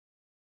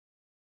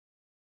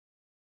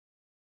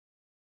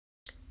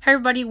Hey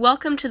everybody,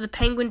 welcome to the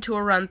Penguin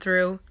Tour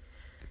run-through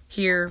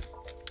here.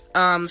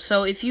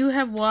 So if you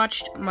have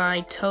watched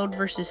my Toad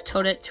vs.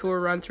 Toadette Tour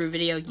run-through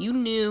video, you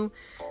knew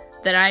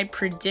that I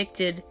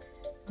predicted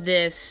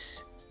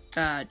this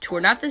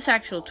tour. Not this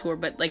actual tour,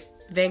 but like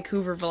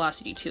Vancouver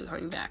Velocity 2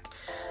 coming back.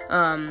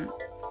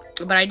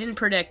 But I didn't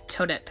predict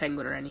Toadette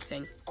Penguin or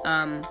anything.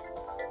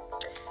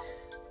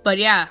 But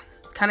yeah,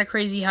 kind of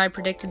crazy how I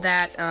predicted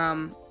that.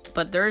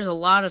 But there is a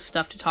lot of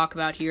stuff to talk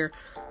about here.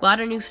 A lot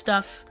of new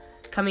stuff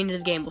coming to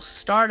the game. We'll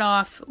start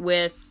off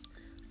with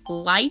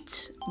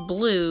Light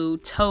Blue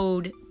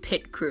Toad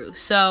Pit Crew.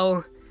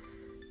 So,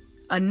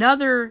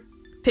 another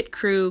Pit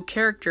Crew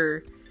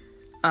character.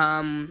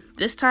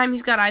 This time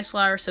he's got Ice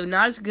Flower, so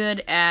not as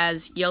good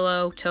as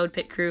Yellow Toad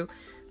Pit Crew.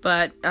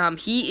 But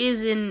he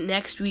is in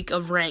next week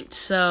of Ranked,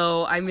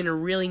 so I'm going to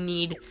really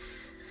need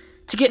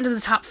to get into the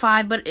top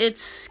 5. But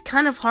it's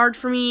kind of hard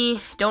for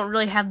me. Don't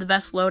really have the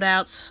best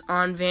loadouts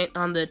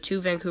on the two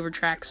Vancouver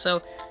tracks,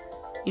 so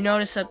you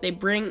notice that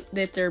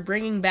they're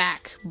bringing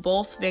back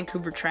both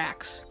Vancouver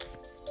tracks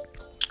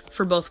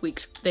for both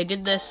weeks. They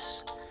did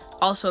this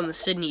also in the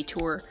Sydney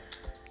tour.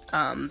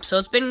 So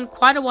it's been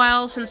quite a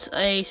while since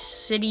a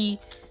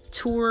city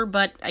tour,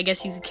 but I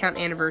guess you could count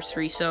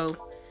anniversary.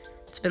 So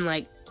it's been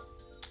like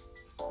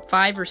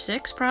 5 or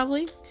 6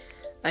 probably,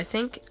 I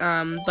think.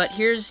 But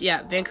here's,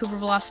 Vancouver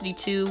Velocity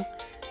 2,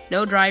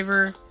 no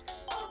driver,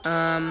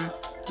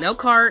 no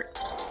kart,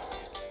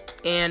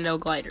 and no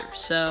glider.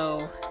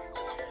 So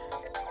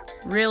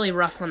really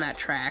rough on that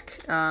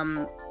track.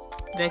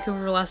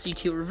 Vancouver Velocity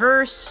 2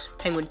 reverse,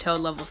 Penguin Toad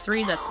level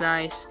 3, that's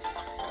nice.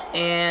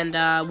 And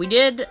we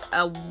did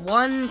a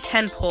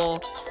 110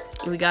 pull,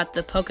 and we got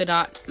the Polka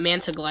Dot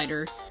Manta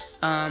glider.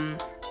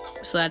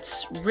 So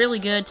that's really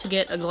good to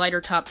get a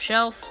glider top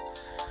shelf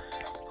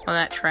on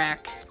that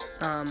track.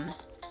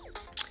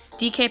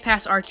 DK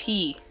Pass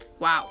RT,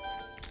 wow.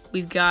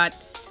 We've got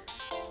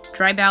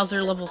Dry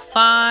Bowser level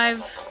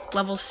 5,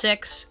 level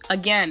 6,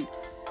 again.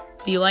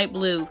 The Light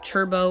Blue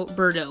Turbo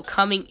Birdo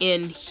coming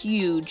in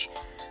huge.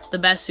 The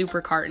best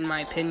super kart in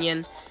my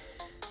opinion.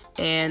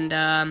 And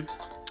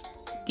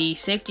the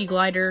Safety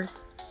Glider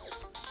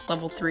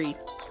level 3.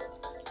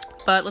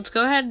 But let's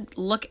go ahead and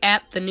look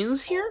at the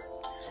news here.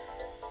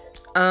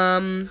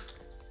 Update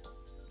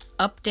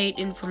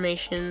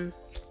information.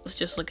 Let's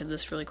just look at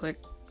this really quick.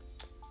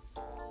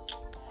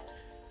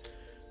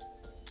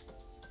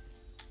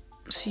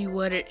 See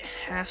what it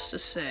has to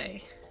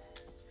say.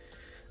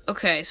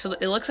 Okay, so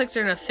it looks like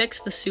they're gonna fix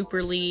the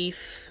Super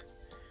Leaf,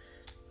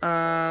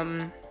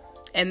 and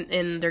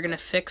they're gonna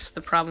fix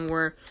the problem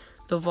where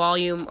the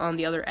volume on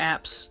the other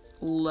apps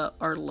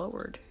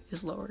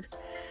is lowered.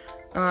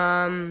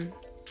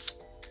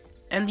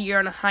 End the year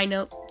on a high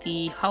note.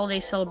 The holiday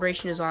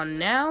celebration is on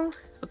now.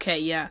 Okay,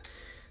 yeah,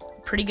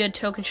 pretty good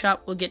token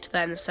shop. We'll get to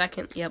that in a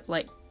second. Yep,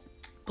 Light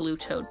Blue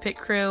Toad Pit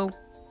Crew.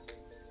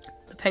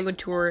 The Penguin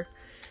Tour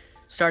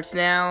starts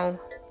now.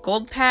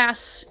 Gold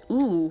Pass.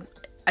 Ooh.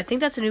 I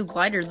think that's a new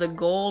glider, the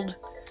Gold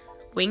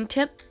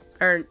Wingtip,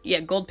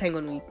 Gold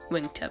Penguin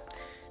Wingtip.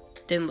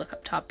 Didn't look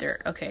up top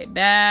there. Okay,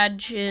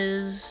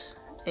 badges,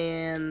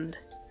 and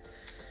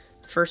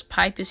first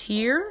pipe is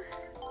here.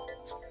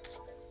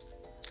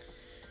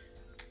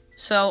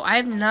 So, I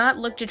have not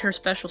looked at her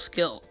special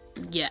skill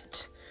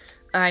yet.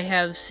 I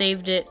have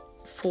saved it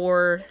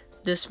for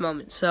this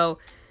moment. So,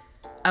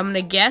 I'm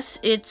gonna guess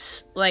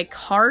it's like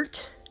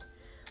heart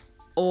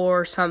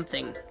or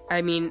something.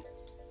 I mean,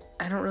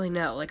 I don't really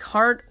know. Like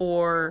heart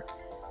or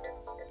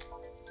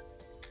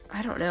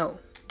I don't know.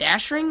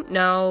 Dash ring?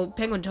 No,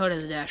 Penguin Toad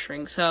has a dash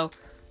ring, so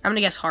I'm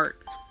gonna guess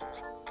heart.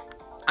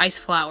 Ice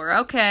flower.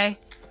 Okay.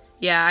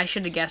 Yeah, I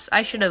should have guessed.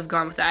 I should have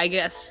gone with that. I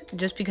guess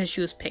just because she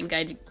was pink,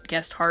 I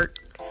guessed heart.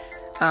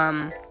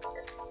 But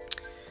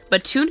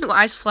 2 new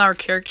ice flower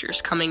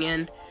characters coming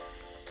in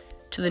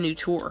to the new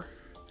tour.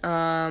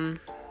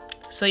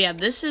 So yeah,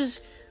 this is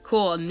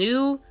cool. A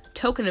new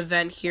token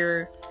event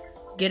here.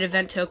 Get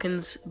event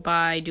tokens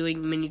by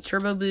doing mini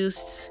turbo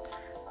boosts.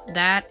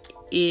 That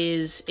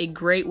is a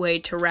great way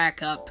to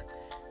rack up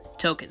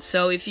tokens.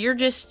 So if you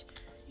just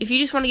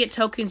want to get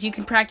tokens, you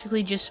can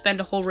practically just spend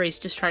a whole race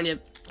just trying to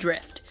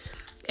drift,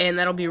 and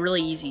that'll be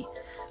really easy.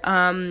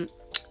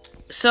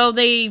 So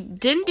they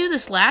didn't do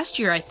this last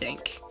year, I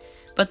think,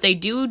 but they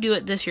do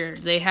it this year.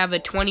 They have a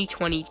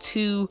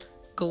 2022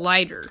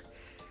 glider.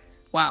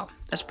 Wow,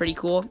 that's pretty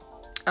cool.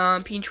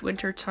 Peach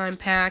Wintertime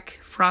Pack,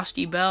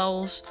 Frosty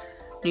Bells,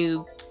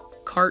 new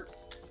kart,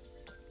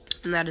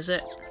 and that is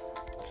it.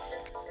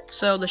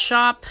 So the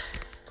shop,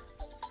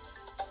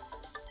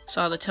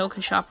 saw the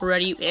token shop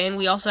already, and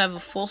we also have a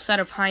full set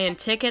of high-end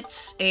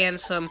tickets and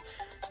some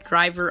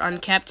driver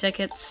uncapped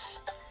tickets.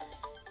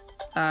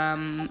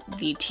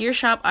 The tier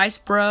shop Ice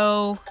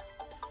Bro,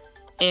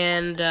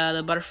 and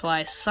the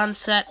Butterfly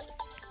Sunset.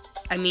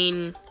 I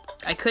mean,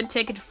 I could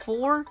take it to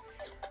 4,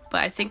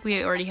 but I think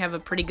we already have a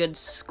pretty good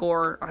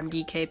score on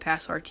DK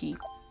Pass RT.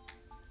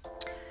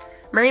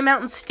 Merry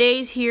Mountain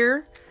stays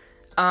here.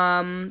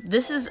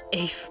 This is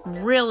a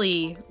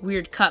really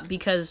weird cut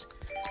because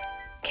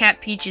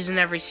Cat Peach is in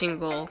every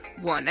single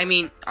one. I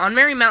mean, on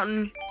Merry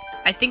Mountain,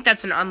 I think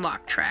that's an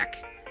unlocked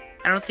track.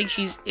 I don't think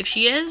she's... If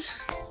she is...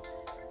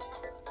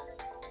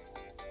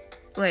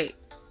 Wait.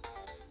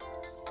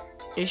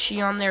 Is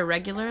she on there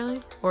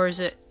regularly? Or is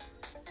it...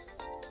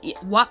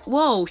 What?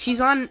 Whoa,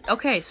 she's on...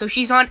 Okay, so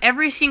she's on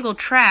every single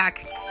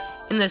track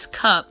in this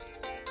cup.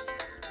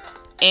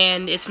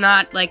 And it's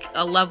not like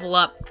a level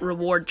up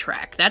reward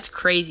track. That's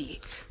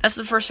crazy. That's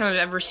the first time I've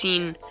ever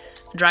seen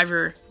a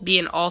driver be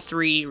in all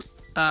three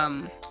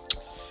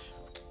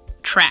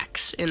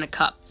tracks in the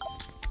cup.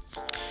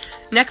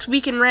 Next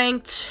week in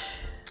ranked,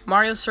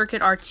 Mario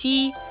Circuit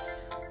RT.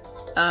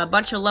 A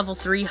bunch of level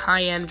 3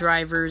 high-end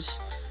drivers.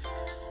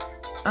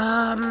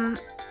 I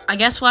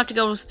guess we'll have to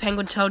go with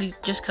Penguin Toad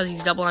just because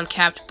he's double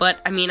uncapped.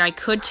 But, I mean, I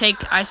could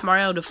take Ice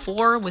Mario to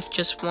 4 with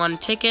just one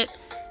ticket.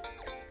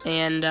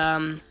 And,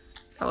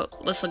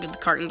 let's look at the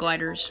kart and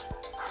gliders.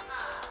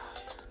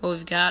 What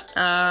we've got.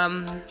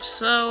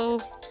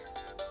 So,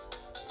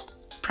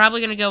 probably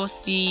going to go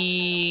with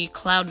the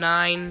Cloud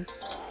 9.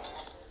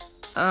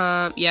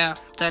 Yeah,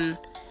 then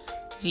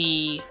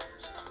the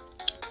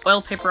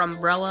oil paper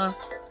umbrella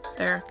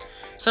there.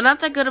 So, not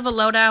that good of a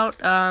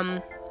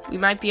loadout. We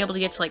might be able to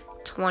get to, like,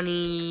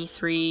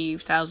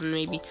 23,000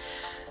 maybe.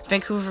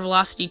 Vancouver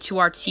Velocity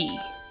 2 RT.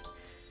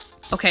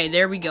 Okay,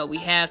 there we go. We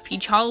have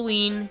Peach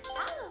Halloween.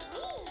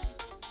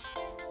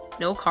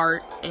 No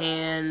kart.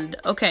 And,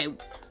 okay.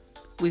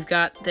 We've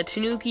got the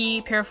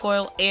Tanuki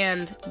Parafoil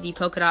and the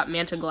Polka Dot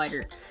Manta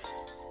Glider.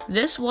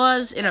 This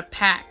was in a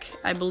pack,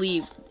 I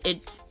believe.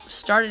 It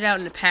started out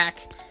in a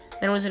pack,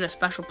 then it was in a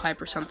special pipe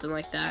or something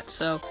like that.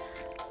 So,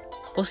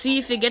 we'll see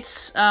if it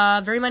gets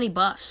very many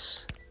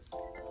buffs.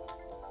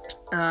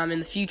 In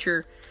the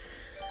future.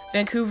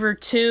 Vancouver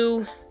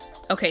 2.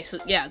 Okay, so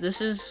yeah,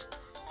 this is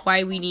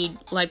why we need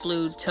Light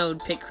Blue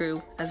Toad Pit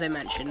Crew, as I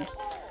mentioned.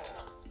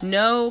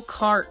 No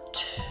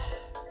kart,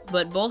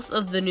 but both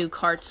of the new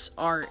karts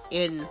are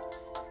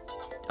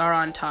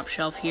on top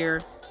shelf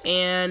here.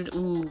 And,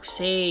 ooh,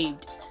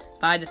 saved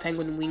by the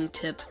Penguin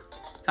Wingtip.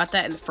 Got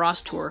that in the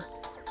Frost Tour.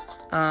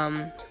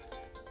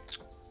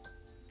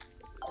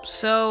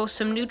 So,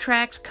 some new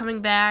tracks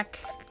coming back.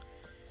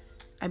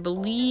 I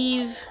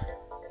believe...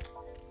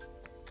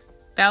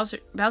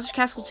 Bowser's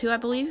Castle 2,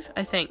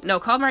 I think. No,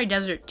 Calamari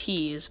Desert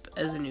T is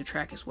a new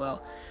track as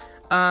well.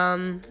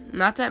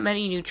 Not that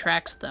many new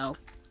tracks, though.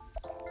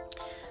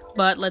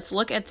 But let's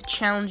look at the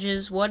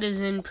challenges. What is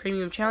in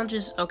premium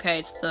challenges? Okay,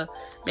 it's the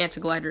Manta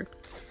Glider.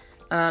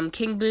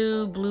 King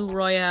Boo, Blue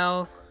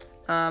Royale,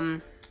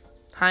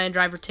 high-end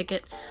driver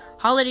ticket.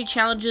 Holiday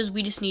challenges,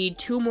 we just need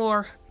 2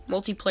 more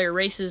multiplayer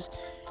races,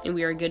 and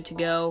we are good to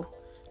go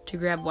to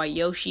grab White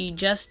Yoshi.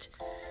 Just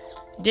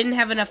didn't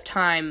have enough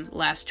time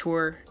last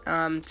tour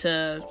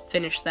to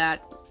finish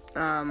that.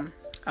 I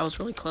was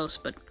really close,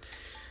 but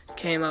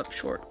came up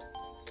short.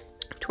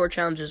 Tour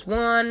challenges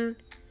 1,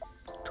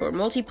 tour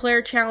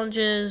multiplayer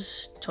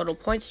challenges, total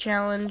points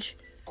challenge,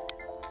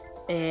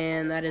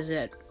 and that is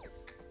it.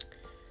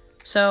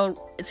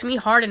 So, it's going to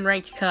be hard in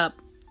Ranked Cup.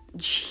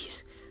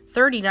 Jeez.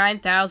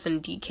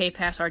 39,000 DK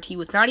Pass RT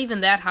with not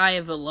even that high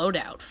of a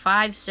loadout.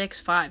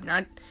 565.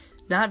 Not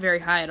very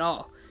high at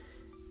all.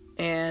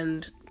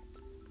 And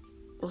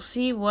we'll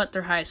see what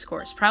their highest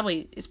score is.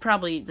 It's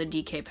probably the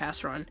DK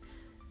Pass run.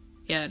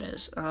 Yeah, it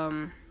is.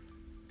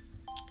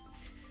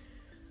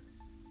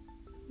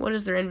 What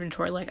is their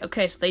inventory like?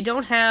 Okay, so they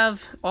don't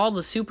have all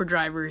the super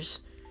drivers.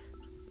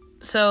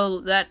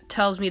 So that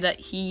tells me that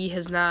he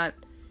has not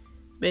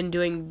been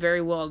doing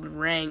very well in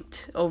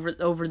ranked over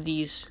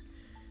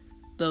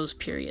those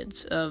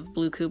periods of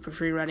Blue Koopa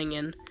free running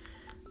and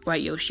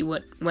White Yoshi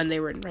when they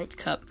were in Ranked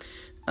Cup.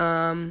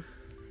 Metal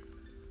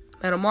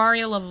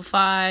Mario level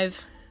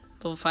 5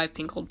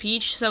 Pink Gold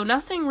Peach. So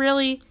nothing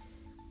really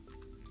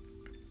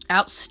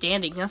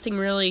outstanding, nothing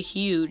really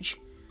huge.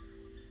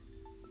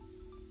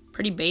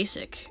 Pretty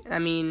basic. I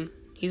mean,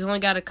 he's only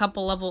got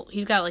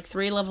he's got like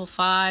 3 level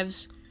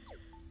 5s.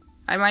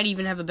 I might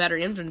even have a better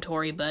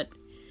inventory, but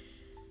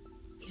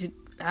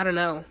I don't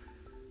know.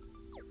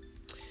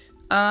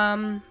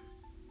 I'm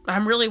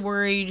really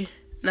worried.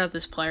 Not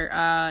this player.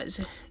 Is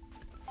it?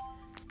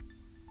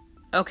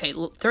 Okay,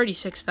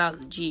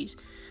 36,000. Jeez.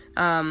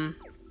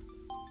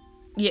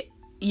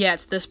 Yeah,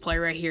 it's this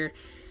player right here.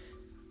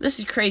 This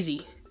is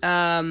crazy.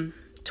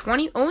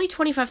 Only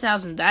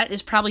 25,000. That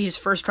is probably his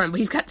first run, but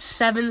he's got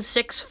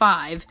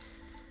 765.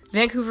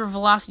 Vancouver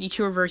Velocity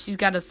 2 Reverse. He's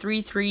got a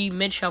 3-3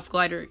 mid-shelf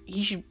glider.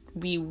 He should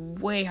be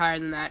way higher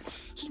than that.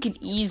 He could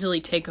easily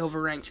take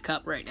over Ranked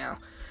Cup right now.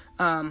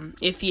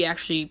 If he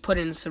actually put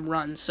in some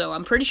runs. So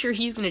I'm pretty sure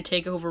he's going to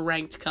take over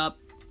Ranked Cup.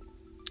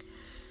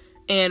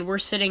 And we're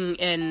sitting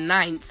in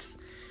 9th.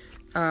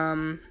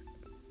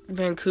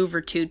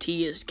 Vancouver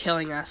 2T is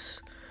killing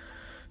us.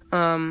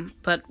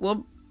 But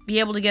we'll be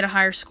able to get a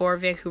higher score.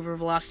 Vancouver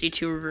Velocity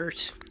 2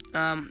 Reverse.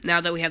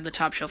 Now that we have the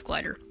top shelf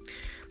glider.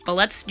 But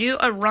let's do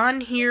a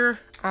run here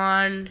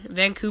on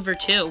Vancouver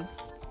 2.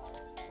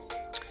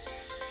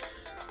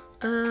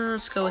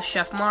 Let's go with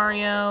Chef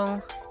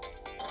Mario.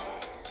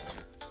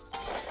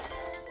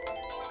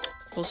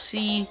 We'll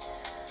see.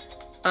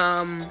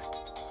 I've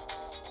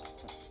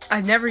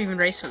never even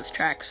raced on this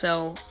track,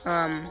 so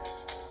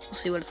we'll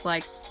see what it's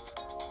like.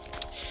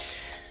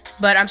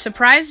 But I'm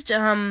surprised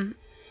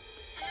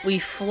we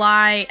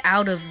fly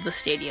out of the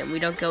stadium. We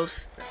don't go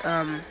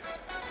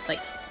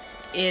like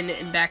in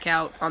and back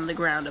out on the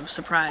ground. I'm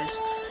surprised.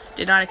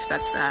 Did not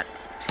expect that.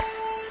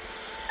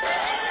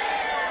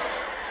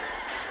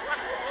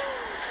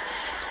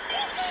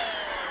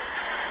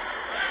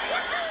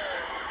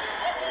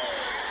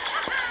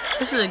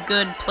 This is a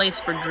good place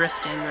for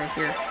drifting right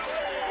here.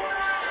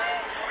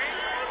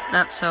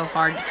 Not so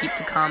hard to keep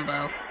the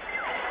combo.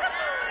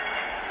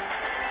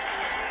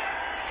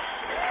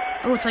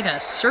 Oh, it's like a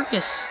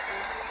circus.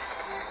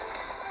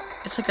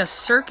 It's like a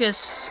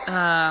circus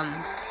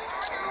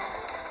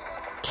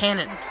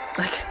cannon.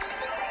 Like,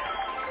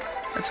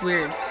 that's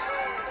weird.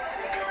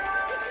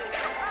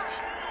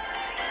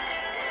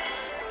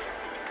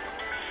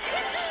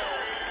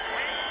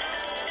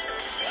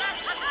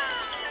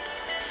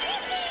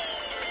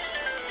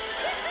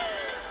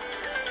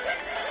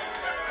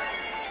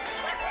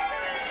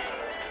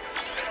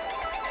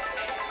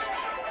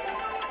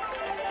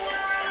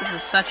 This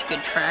is such a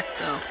good track,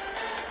 though.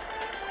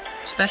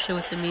 Especially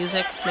with the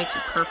music, it makes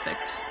it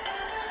perfect.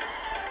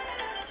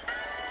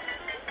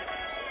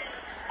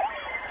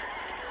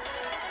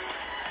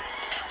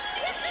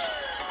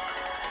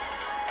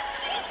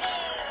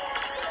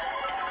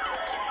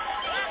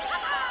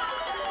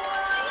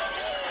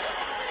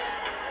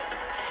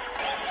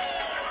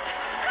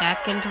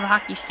 Back into the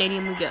hockey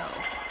stadium we go.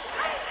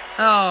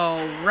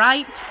 Oh,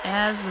 right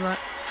as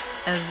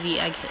the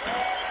egg hit me.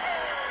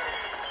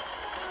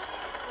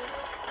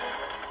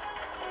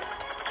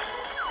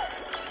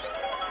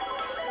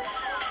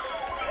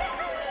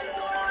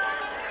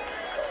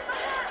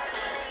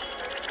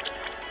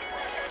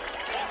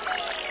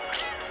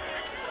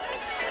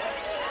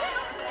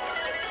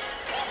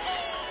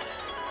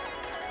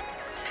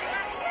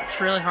 It's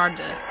really hard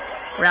to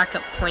rack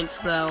up points,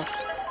 though.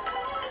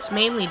 It's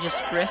mainly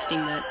just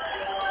drifting that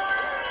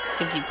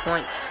gives you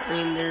points. I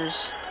mean,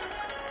 there's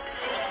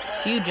a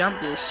few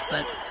jump boosts,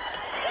 but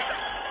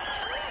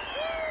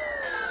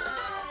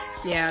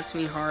yeah, it's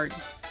gonna be hard.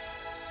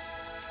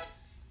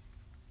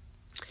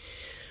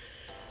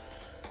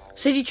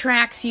 City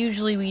tracks,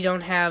 usually we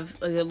don't have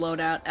a good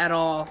loadout at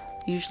all.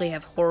 We usually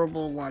have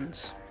horrible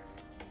ones.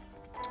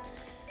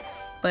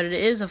 But it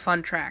is a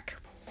fun track.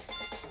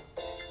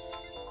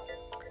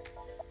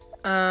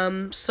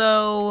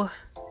 So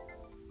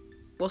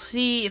we'll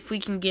see if we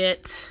can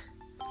get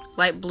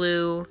light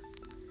blue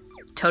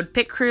Toad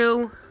Pit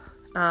Crew.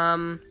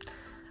 I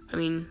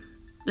mean,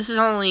 this is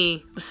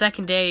only the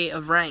second day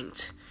of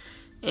ranked,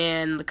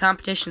 and the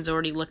competition's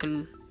already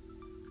looking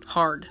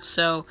hard.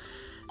 So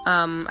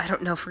I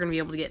don't know if we're gonna be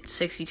able to get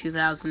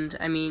 62,000.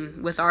 I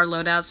mean, with our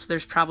loadouts,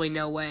 there's probably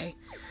no way.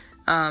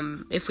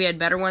 If we had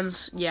better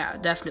ones, yeah,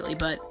 definitely,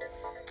 but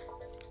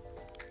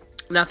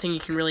nothing you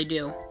can really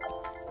do.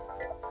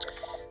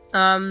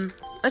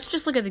 Let's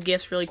just look at the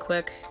gifts really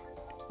quick.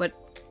 What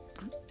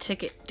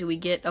ticket do we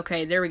get?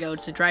 Okay, there we go.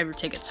 It's a driver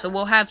ticket. So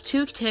we'll have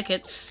 2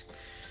 tickets.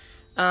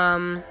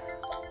 We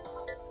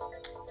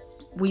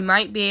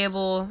might be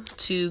able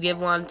to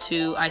give one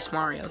to Ice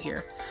Mario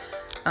here.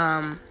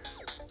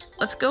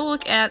 Let's go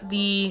look at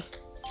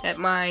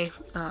my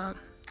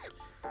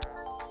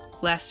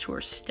last tour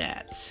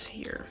stats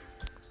here.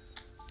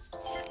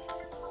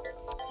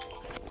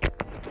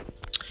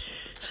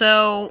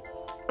 So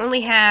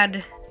only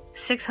had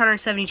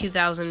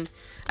 672,000.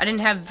 I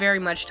didn't have very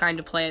much time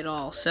to play at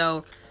all,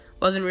 so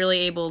wasn't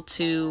really able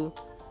to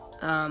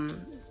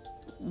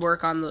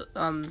work on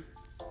the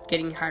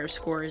getting higher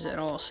scores at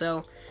all.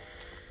 So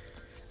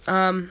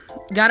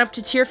got up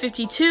to tier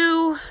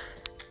 52,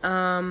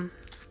 and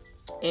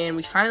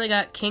we finally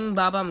got King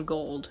Babam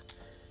Gold,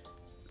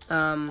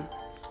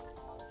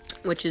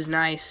 which is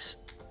nice.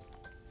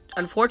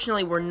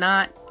 Unfortunately,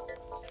 I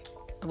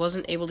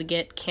wasn't able to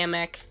get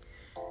Kamek.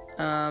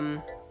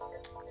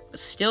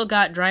 Still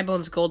got Dry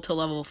Bones Gold to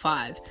level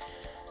 5.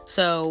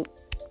 So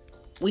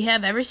we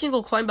have every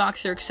single coin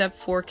boxer except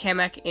for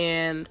Kamek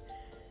and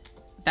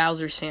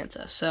Bowser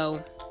Santa.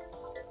 So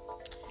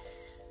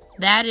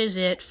that is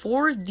it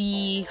for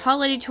the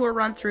holiday tour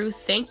run through.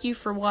 Thank you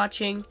for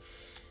watching.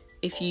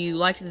 If you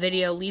liked the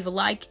video, leave a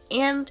like,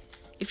 and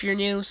if you're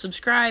new,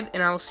 subscribe,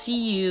 and I'll see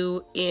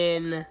you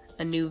in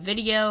a new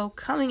video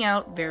coming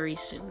out very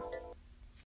soon.